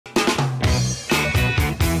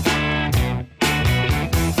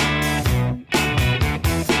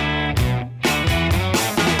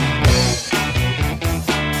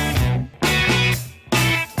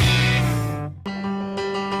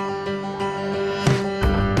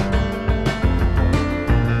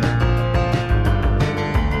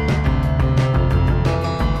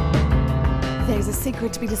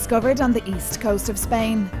secret to be discovered on the east coast of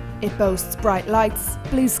Spain. It boasts bright lights,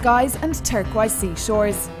 blue skies and turquoise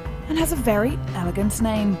seashores, and has a very elegant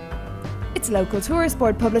name. Its local tourist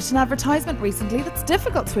board published an advertisement recently that's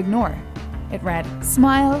difficult to ignore. It read,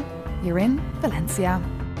 "Smile, you're in Valencia."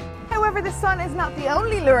 However, the sun is not the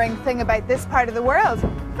only luring thing about this part of the world.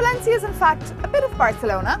 Valencia is in fact a bit of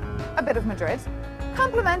Barcelona, a bit of Madrid,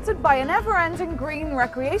 complemented by a never-ending green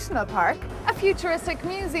recreational park, a futuristic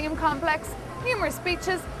museum complex, numerous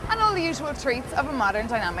beaches and all the usual treats of a modern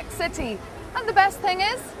dynamic city. And the best thing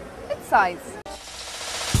is, its size.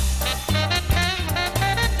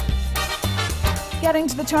 Getting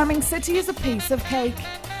to the charming city is a piece of cake.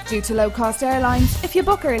 Due to low-cost airlines, if you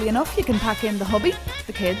book early enough you can pack in the hubby,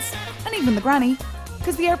 the kids and even the granny,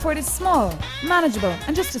 because the airport is small, manageable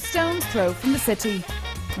and just a stone's throw from the city.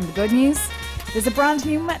 And the good news? There's a brand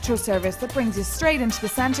new metro service that brings you straight into the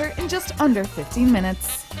centre in just under 15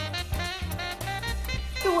 minutes.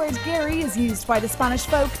 The word "guiri" is used by the Spanish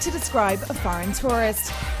folk to describe a foreign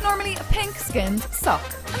tourist, normally a pink-skinned, sock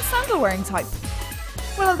and sandal-wearing type.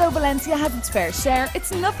 Well, although Valencia has its fair share,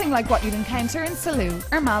 it's nothing like what you'd encounter in Salou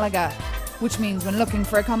or Malaga, which means when looking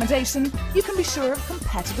for accommodation, you can be sure of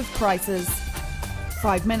competitive prices.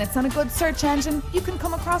 5 minutes on a good search engine, you can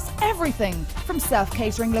come across everything from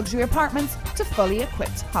self-catering luxury apartments to fully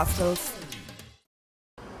equipped hostels.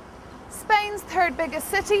 Spain's third biggest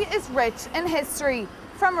city is rich in history.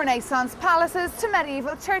 From Renaissance palaces to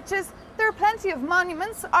medieval churches, there are plenty of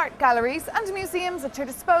monuments, art galleries and museums at your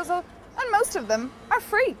disposal, and most of them are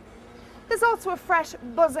free. There's also a fresh,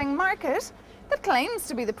 buzzing market that claims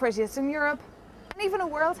to be the prettiest in Europe, and even a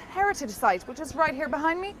World Heritage Site, which is right here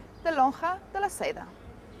behind me, the Lonja de la Seda.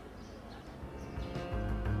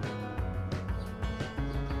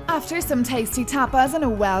 After some tasty tapas and a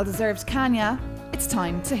well-deserved caña, it's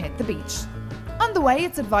time to hit the beach. On the way,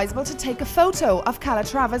 it's advisable to take a photo of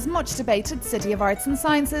Calatrava's much-debated City of Arts and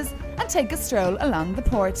Sciences and take a stroll along the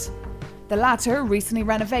port. The latter, recently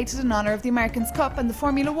renovated in honour of the America's Cup and the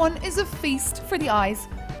Formula One, is a feast for the eyes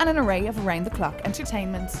and an array of around-the-clock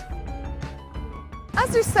entertainment. As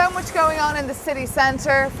there's so much going on in the city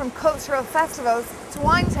centre, from cultural festivals to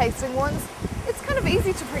wine tasting ones, it's kind of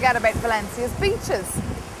easy to forget about Valencia's beaches.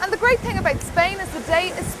 And the great thing about Spain is the day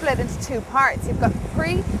is split into two parts. You've got the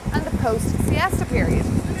pre and the post siesta period,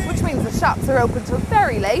 which means the shops are open till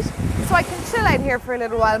very late, so I can chill out here for a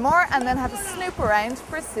little while more and then have a snoop around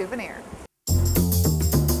for a souvenir.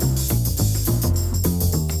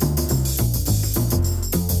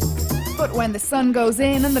 But when the sun goes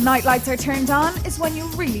in and the night lights are turned on is when you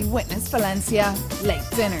really witness Valencia. Late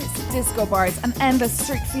dinners, disco bars and endless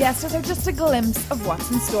street fiestas are just a glimpse of what's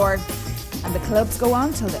in store. And the clubs go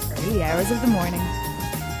on till the early hours of the morning.